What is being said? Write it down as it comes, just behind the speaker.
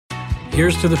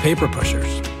Here's to the paper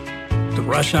pushers, the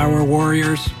rush hour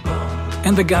warriors,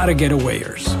 and the gotta get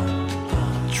awayers.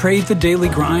 Trade the daily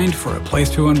grind for a place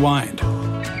to unwind,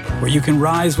 where you can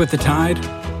rise with the tide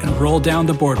and roll down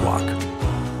the boardwalk,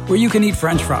 where you can eat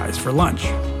French fries for lunch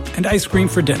and ice cream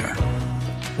for dinner,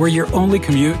 where your only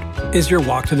commute is your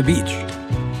walk to the beach,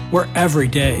 where every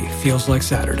day feels like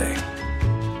Saturday.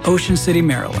 Ocean City,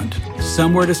 Maryland,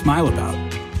 somewhere to smile about.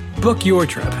 Book your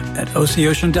trip at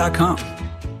OCOcean.com.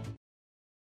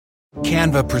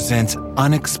 Canva presents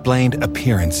Unexplained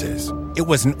Appearances. It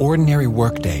was an ordinary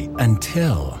workday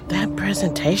until... That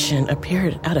presentation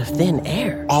appeared out of thin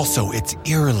air. Also, it's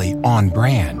eerily on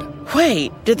brand.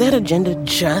 Wait, did that agenda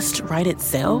just write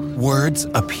itself? Words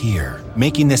appear,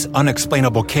 making this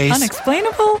unexplainable case...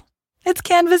 Unexplainable? It's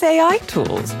Canva's AI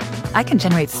tools. I can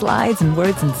generate slides and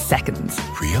words in seconds.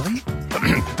 Really?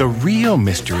 The real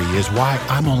mystery is why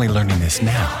I'm only learning this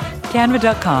now.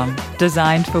 Canva.com.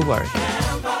 Designed for work.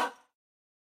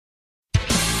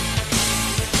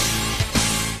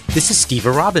 This is Steve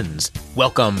Robbins.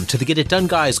 Welcome to the Get It Done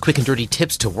Guys quick and dirty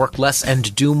tips to work less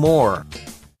and do more.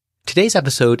 Today's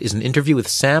episode is an interview with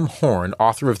Sam Horn,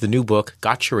 author of the new book,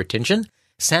 Got Your Attention?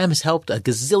 Sam has helped a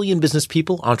gazillion business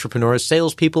people, entrepreneurs,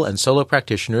 salespeople, and solo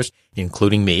practitioners,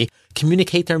 including me,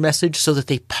 communicate their message so that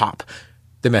they pop.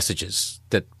 The messages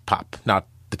that pop, not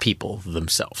the people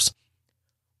themselves.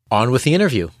 On with the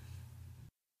interview.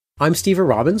 I'm Steve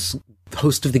Robbins,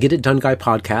 host of the Get It Done Guy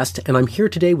podcast, and I'm here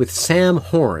today with Sam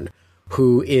Horn,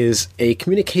 who is a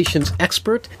communications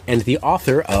expert and the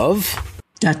author of...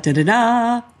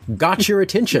 Got Your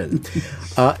Attention.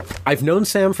 I've known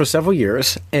Sam for several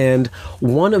years, and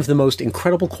one of the most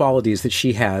incredible qualities that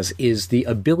she has is the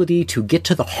ability to get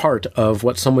to the heart of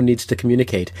what someone needs to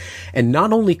communicate, and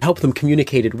not only help them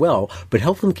communicate it well, but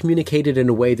help them communicate it in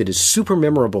a way that is super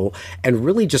memorable and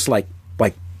really just like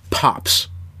pops.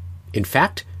 In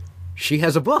fact, she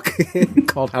has a book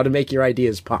called How to Make Your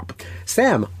Ideas Pop.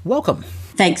 Sam, welcome.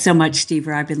 Thanks so much, Steve.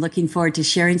 I've been looking forward to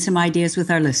sharing some ideas with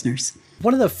our listeners.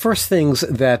 One of the first things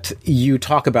that you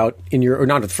talk about in your, or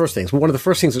not the first things, but one of the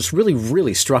first things that's really,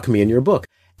 really struck me in your book,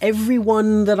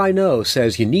 everyone that I know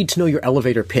says you need to know your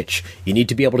elevator pitch. You need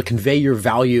to be able to convey your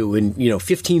value in,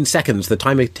 15 seconds, the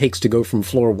time it takes to go from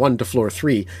floor 1 to floor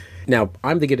 3. Now,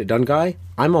 I'm the Get It Done guy.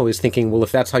 I'm always thinking, well,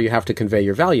 if that's how you have to convey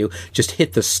your value, just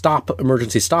hit the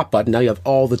emergency stop button. Now you have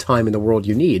all the time in the world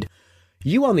you need.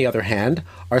 You, on the other hand,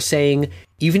 are saying,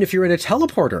 even if you're in a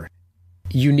teleporter,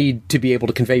 you need to be able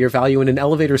to convey your value, and an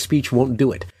elevator speech won't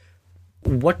do it.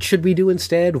 What should we do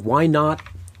instead? Why not?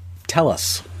 Tell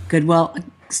us. Good. Well,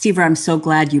 Steve, I'm so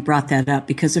glad you brought that up,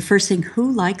 because the first thing, who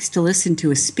likes to listen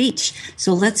to a speech?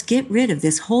 So let's get rid of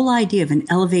this whole idea of an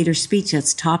elevator speech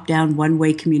that's top-down,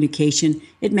 one-way communication.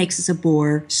 It makes us a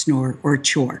bore, snore, or a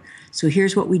chore. So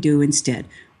here's what we do instead.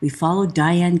 We follow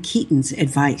Diane Keaton's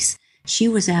advice. She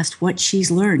was asked what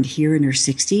she's learned here in her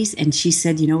 60s, and she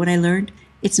said, you know what I learned?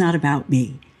 It's not about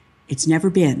me. It's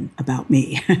never been about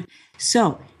me.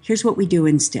 So here's what we do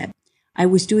instead. I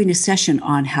was doing a session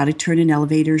on how to turn an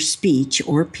elevator speech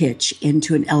or pitch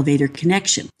into an elevator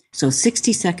connection. So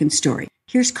 60-second story.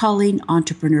 Here's Colleen,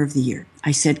 Entrepreneur of the Year.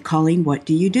 I said, Colleen, what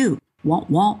do you do? Wah,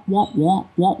 wah, wah, wah,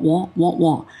 wah, wah, wah,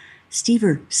 wah.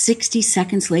 Steve, 60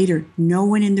 seconds later, no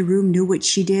one in the room knew what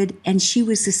she did, and she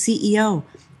was the CEO.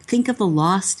 Think of the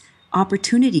lost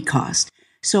opportunity cost.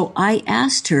 So I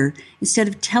asked her, instead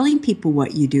of telling people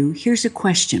what you do, here's a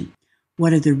question.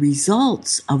 What are the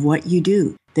results of what you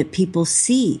do that people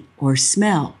see or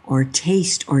smell or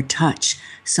taste or touch,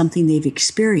 something they've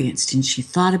experienced? And she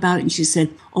thought about it and she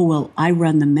said, oh, well, I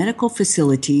run the medical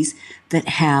facilities that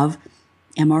have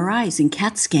MRIs and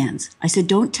CAT scans. I said,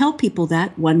 don't tell people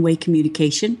that, one-way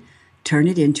communication. Turn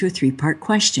it into a 3-part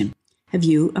question. Have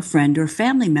you, a friend or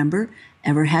family member,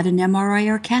 ever had an MRI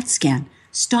or CAT scan?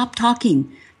 Stop talking.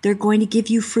 They're going to give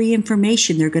you free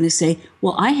information. They're going to say,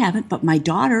 well, I haven't, but my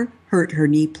daughter hurt her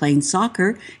knee playing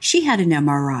soccer. She had an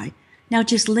MRI. Now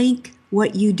just link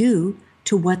what you do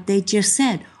to what they just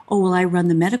said. Oh, well, I run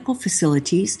the medical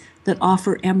facilities that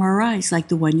offer MRIs like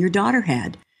the one your daughter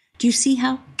had. Do you see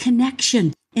how?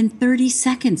 Connection in 30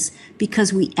 seconds,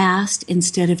 because we asked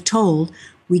instead of told.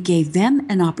 We gave them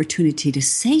an opportunity to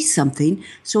say something,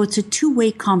 so it's a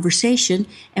two-way conversation,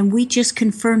 and we just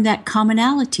confirm that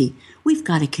commonality. We've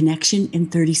got a connection in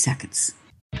 30 seconds.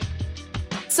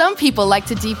 Some people like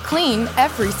to deep clean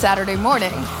every Saturday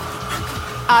morning.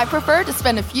 I prefer to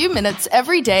spend a few minutes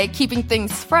every day keeping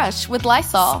things fresh with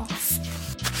Lysol.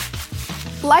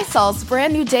 Lysol's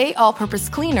brand new Day All-Purpose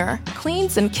Cleaner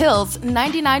cleans and kills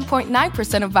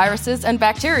 99.9% of viruses and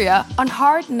bacteria on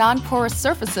hard, non-porous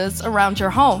surfaces around your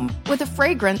home with a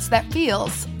fragrance that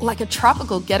feels like a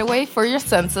tropical getaway for your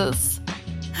senses.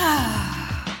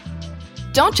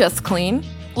 Don't just clean,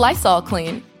 Lysol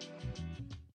clean.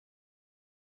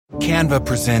 Canva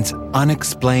presents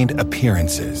Unexplained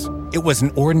Appearances. It was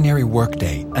an ordinary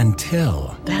workday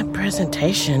until... That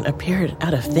presentation appeared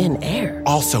out of thin air.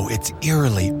 Also, it's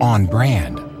eerily on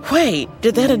brand. Wait,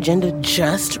 did that agenda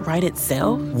just write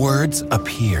itself? Words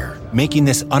appear, making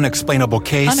this unexplainable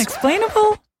case...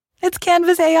 Unexplainable? It's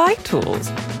Canva's AI tools.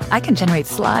 I can generate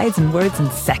slides and words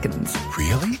in seconds.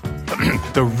 Really?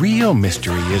 The real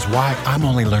mystery is why I'm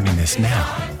only learning this now.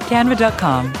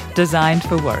 Canva.com, designed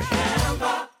for work.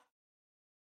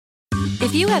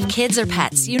 If you have kids or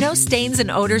pets, you know stains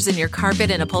and odors in your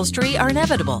carpet and upholstery are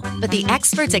inevitable. But the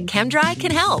experts at ChemDry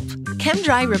can help.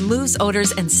 ChemDry removes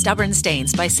odors and stubborn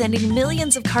stains by sending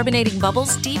millions of carbonating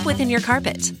bubbles deep within your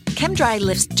carpet. ChemDry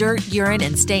lifts dirt, urine,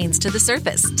 and stains to the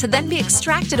surface to then be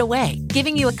extracted away,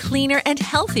 giving you a cleaner and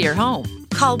healthier home.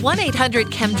 Call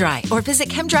 1-800-ChemDry or visit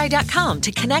ChemDry.com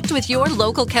to connect with your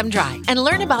local ChemDry and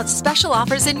learn about special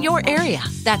offers in your area.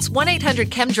 That's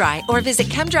 1-800-ChemDry or visit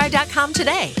ChemDry.com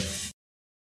today.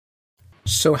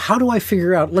 So how do I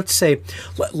figure out, let's say,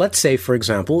 for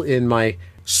example, in my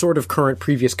sort of current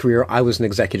previous career, I was an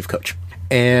executive coach.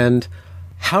 And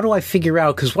how do I figure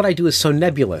out, because what I do is so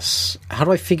nebulous, how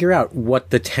do I figure out what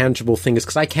the tangible thing is?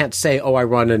 Because I can't say, oh, I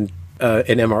run an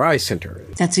MRI center.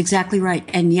 That's exactly right.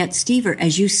 And yet, Steve,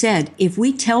 as you said, if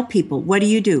we tell people, what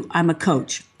do? I'm a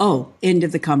coach. Oh, end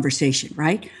of the conversation,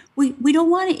 right? We don't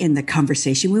want to end the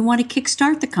conversation. We want to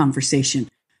kickstart the conversation.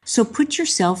 So put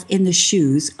yourself in the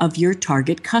shoes of your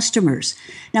target customers.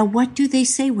 Now, what do they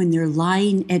say when they're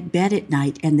lying at bed at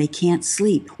night and they can't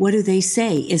sleep? What do they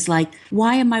say? Is like,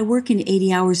 why am I working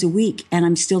 80 hours a week and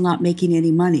I'm still not making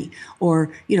any money?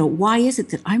 Or, why is it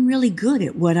that I'm really good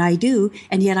at what I do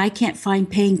and yet I can't find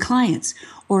paying clients?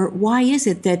 Or why is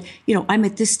it that, I'm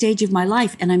at this stage of my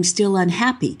life and I'm still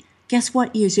unhappy? Guess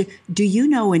what? Do you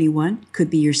know anyone, could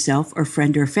be yourself or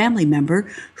friend or family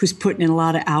member, who's putting in a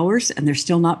lot of hours and they're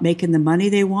still not making the money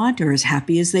they want or as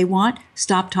happy as they want?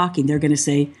 Stop talking. They're going to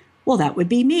say, well, that would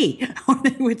be me. Or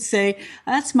they would say,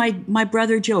 that's my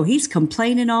brother Joe. He's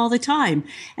complaining all the time.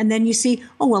 And then you see,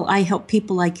 oh, well, I help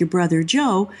people like your brother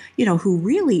Joe, who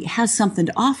really has something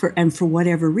to offer. And for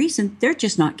whatever reason, they're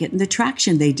just not getting the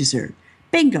traction they deserve.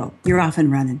 Bingo, you're off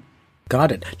and running.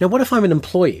 Got it. Now, what if I'm an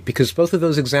employee? Because both of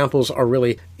those examples are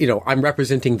really, I'm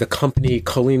representing the company.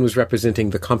 Colleen was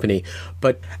representing the company,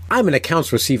 but I'm an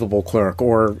accounts receivable clerk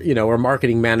or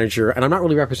marketing manager, and I'm not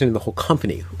really representing the whole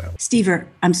company. Steve,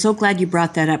 I'm so glad you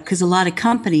brought that up because a lot of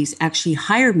companies actually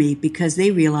hire me because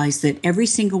they realize that every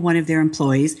single one of their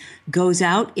employees goes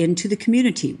out into the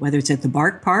community, whether it's at the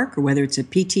Bark Park or whether it's a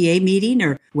PTA meeting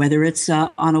or whether it's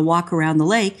on a walk around the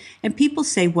lake. And people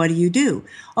say, what do you do?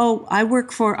 Oh,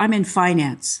 I'm in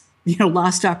finance,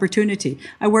 lost opportunity.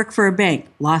 I work for a bank,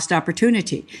 lost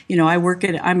opportunity.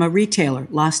 I'm a retailer,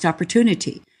 lost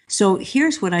opportunity. So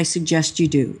here's what I suggest you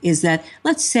do is that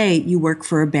let's say you work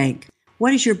for a bank.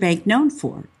 What is your bank known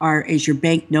for? Is your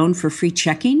bank known for free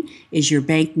checking? Is your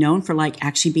bank known for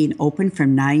actually being open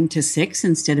from 9 to 6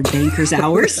 instead of banker's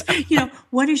hours?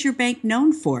 What is your bank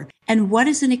known for? And what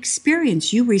is an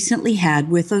experience you recently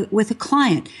had with a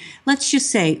client? Let's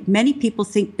just say many people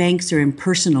think banks are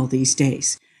impersonal these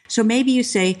days. So maybe you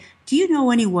say, do you know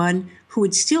anyone who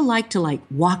would still like to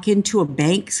walk into a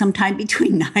bank sometime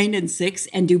between 9 and 6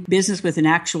 and do business with an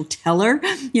actual teller,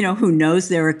 who knows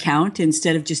their account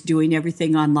instead of just doing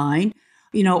everything online?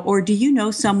 Or do you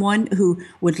know someone who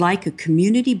would like a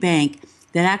community bank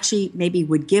that actually maybe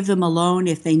would give them a loan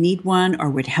if they need one or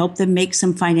would help them make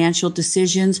some financial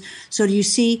decisions? So do you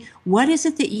see, what is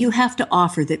it that you have to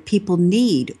offer that people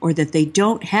need or that they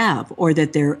don't have or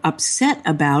that they're upset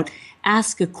about?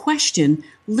 Ask a question,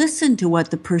 listen to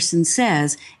what the person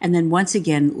says, and then once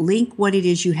again, link what it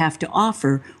is you have to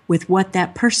offer with what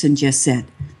that person just said.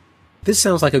 This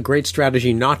sounds like a great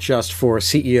strategy, not just for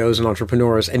CEOs and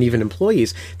entrepreneurs and even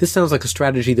employees. This sounds like a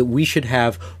strategy that we should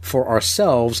have for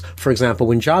ourselves. For example,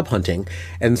 when job hunting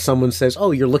and someone says,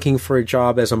 oh, you're looking for a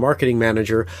job as a marketing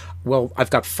manager. Well, I've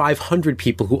got 500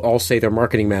 people who all say they're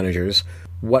marketing managers.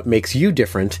 What makes you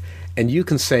different? And you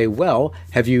can say, well,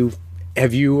 have you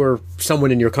or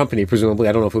someone in your company, presumably,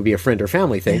 I don't know if it would be a friend or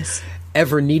family thing, yes,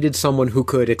 ever needed someone who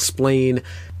could explain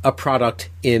a product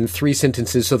in 3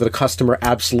 sentences so that a customer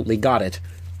absolutely got it?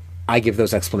 I give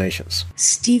those explanations.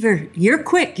 Stever, you're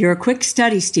quick. You're a quick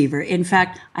study, Stever. In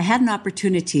fact, I had an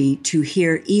opportunity to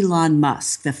hear Elon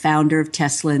Musk, the founder of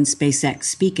Tesla and SpaceX,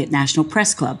 speak at National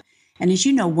Press Club. And as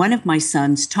you know, one of my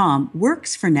sons, Tom,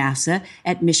 works for NASA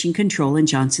at Mission Control and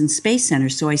Johnson Space Center.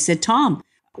 So I said, Tom,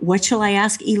 what shall I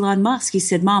ask Elon Musk? He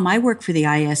said, Mom, I work for the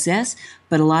ISS,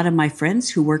 but a lot of my friends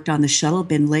who worked on the shuttle have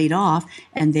been laid off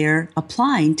and they're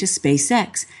applying to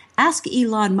SpaceX. Ask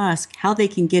Elon Musk how they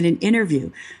can get an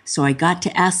interview. So I got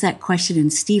to ask that question, and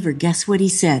Stever, guess what he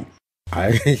said?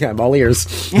 I'm all ears.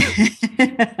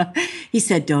 He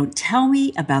said, don't tell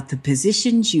me about the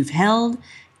positions you've held.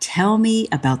 Tell me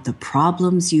about the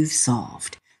problems you've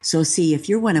solved. So see, if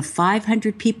you're one of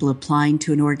 500 people applying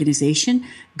to an organization,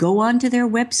 go onto their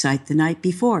website the night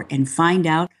before and find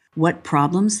out what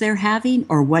problems they're having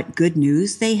or what good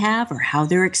news they have or how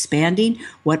they're expanding,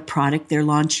 what product they're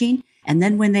launching. And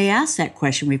then when they ask that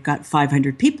question, we've got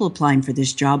 500 people applying for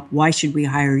this job, why should we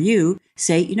hire you?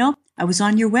 Say, I was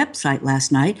on your website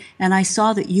last night and I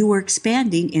saw that you were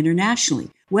expanding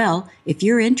internationally. Well, if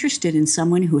you're interested in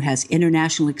someone who has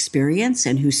international experience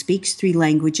and who speaks 3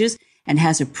 languages and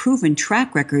has a proven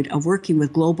track record of working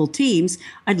with global teams,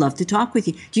 I'd love to talk with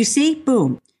you. Do you see?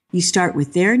 Boom. You start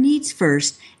with their needs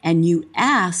first and you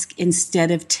ask instead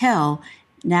of tell.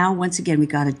 Now, once again, we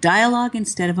got a dialogue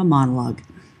instead of a monologue.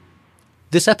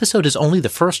 This episode is only the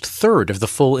first third of the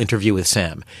full interview with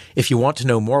Sam. If you want to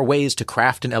know more ways to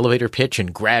craft an elevator pitch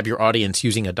and grab your audience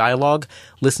using a dialogue,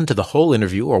 listen to the whole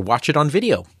interview or watch it on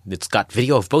video. It's got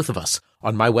video of both of us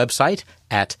on my website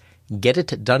at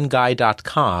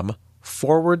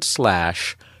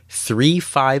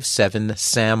getitdoneguy.com/357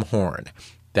 Sam Horn.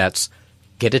 That's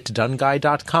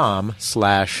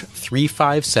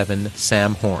getitdoneguy.com/357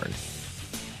 Sam Horn.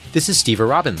 This is Stever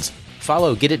Robbins.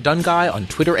 Follow Get It Done Guy on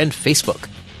Twitter and Facebook.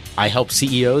 I help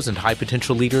CEOs and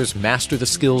high-potential leaders master the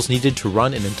skills needed to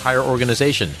run an entire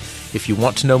organization. If you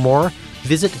want to know more,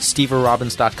 visit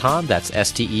steverrobbins.com. That's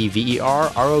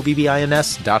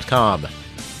STEVERROBBINS.com.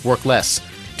 Work less,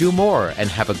 do more,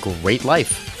 and have a great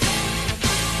life.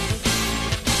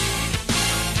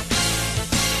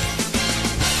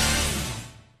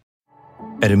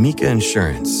 At Amica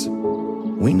Insurance,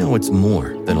 we know it's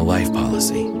more than a life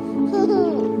policy.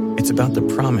 It's about the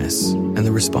promise and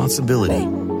the responsibility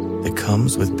that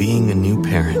comes with being a new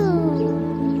parent.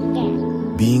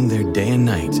 Being there day and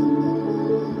night.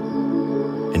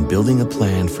 And building a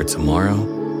plan for tomorrow,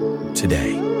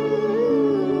 today.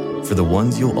 For the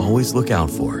ones you'll always look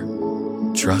out for,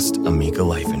 trust Amica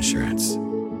Life Insurance.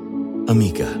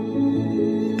 Amica.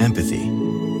 Empathy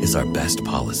is our best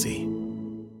policy.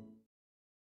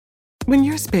 When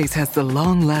your space has the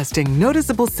long-lasting,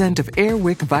 noticeable scent of Air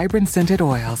Wick Vibrant Scented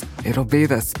Oils, it'll be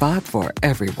the spot for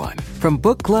everyone. From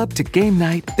book club to game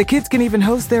night, the kids can even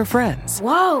host their friends.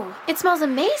 Whoa, it smells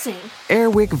amazing. Air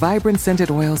Wick Vibrant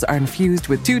Scented Oils are infused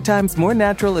with 2 times more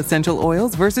natural essential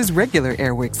oils versus regular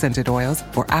Air Wick Scented Oils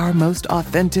for our most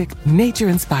authentic,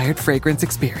 nature-inspired fragrance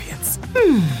experience.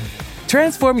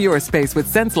 Transform your space with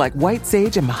scents like white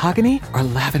sage and mahogany or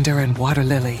lavender and water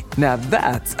lily. Now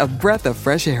that's a breath of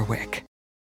fresh Air Wick.